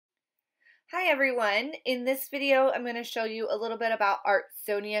Hi everyone! In this video I'm going to show you a little bit about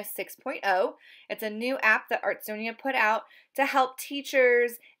Artsonia 6.0. It's a new app that Artsonia put out to help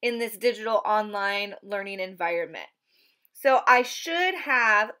teachers in this digital online learning environment. So I should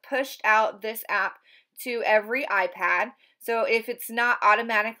have pushed out this app to every iPad. So if it's not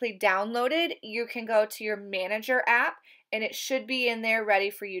automatically downloaded, you can go to your manager app and it should be in there ready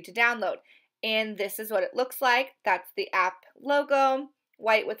for you to download. And this is what it looks like. That's the app logo.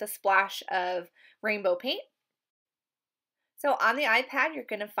 White with a splash of rainbow paint. So on the iPad, you're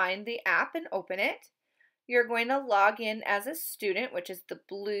going to find the app and open it. You're going to log in as a student, which is the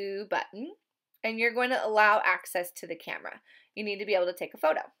blue button, and you're going to allow access to the camera. You need to be able to take a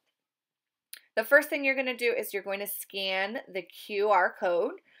photo. The first thing you're going to do is you're going to scan the QR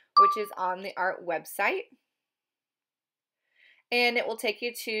code, which is on the art website, and it will take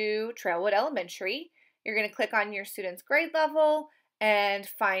you to Trailwood Elementary. You're going to click on your student's grade level and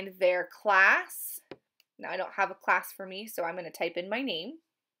find their class. Now I don't have a class for me, so I'm going to type in my name.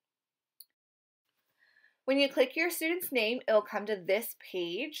 When you click your student's name, it'll come to this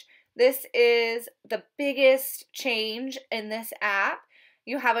page. This is the biggest change in this app.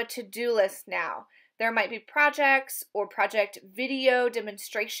 You have a to-do list now. There might be projects or project video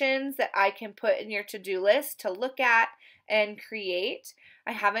demonstrations that I can put in your to-do list to look at and create.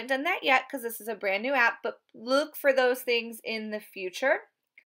 I haven't done that yet because this is a brand new app, but look for those things in the future.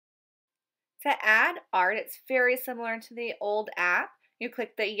 To add art, it's very similar to the old app. You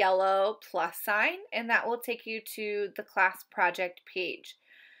click the yellow plus sign and that will take you to the class project page.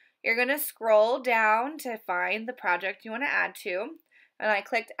 You're going to scroll down to find the project you want to add to, and I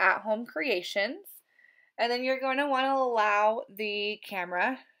clicked At Home Creations. And then you're going to want to allow the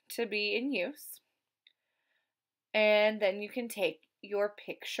camera to be in use. And then you can take your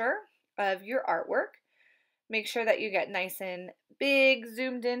picture of your artwork. Make sure that you get nice and big,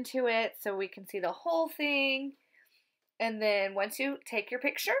 zoomed into it so we can see the whole thing. And then once you take your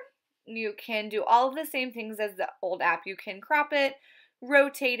picture, you can do all of the same things as the old app. You can crop it,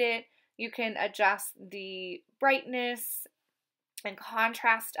 rotate it, you can adjust the brightness and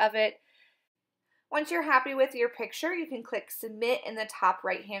contrast of it. Once you're happy with your picture, you can click Submit in the top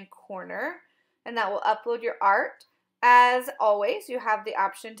right-hand corner, and that will upload your art. As always, you have the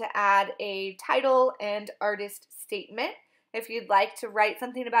option to add a title and artist statement. If you'd like to write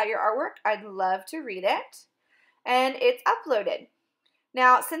something about your artwork, I'd love to read it. And it's uploaded.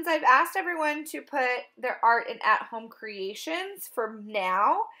 Now, since I've asked everyone to put their art in at-home creations for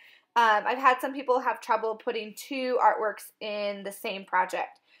now, I've had some people have trouble putting two artworks in the same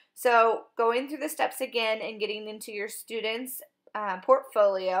project. So going through the steps again and getting into your student's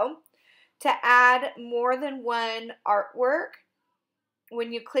portfolio, to add more than one artwork,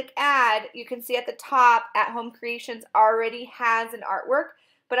 when you click add, you can see at the top At Home Creations already has an artwork,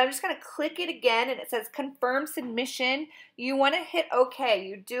 but I'm just going to click it again and it says confirm submission. You want to hit OK.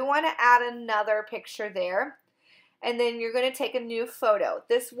 You do want to add another picture there. And then you're going to take a new photo.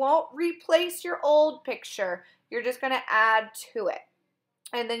 This won't replace your old picture. You're just going to add to it.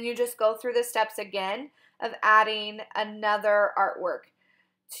 And then you just go through the steps again of adding another artwork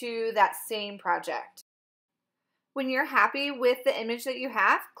to that same project. When you're happy with the image that you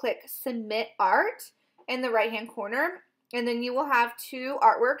have, click Submit Art in the right-hand corner, and then you will have two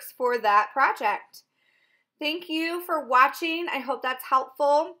artworks for that project. Thank you for watching. I hope that's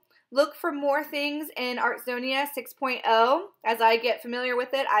helpful. Look for more things in Artsonia 6.0. As I get familiar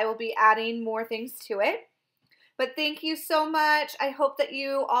with it, I will be adding more things to it. But thank you so much. I hope that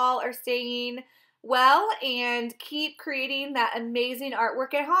you all are staying well and keep creating that amazing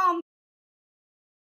artwork at home.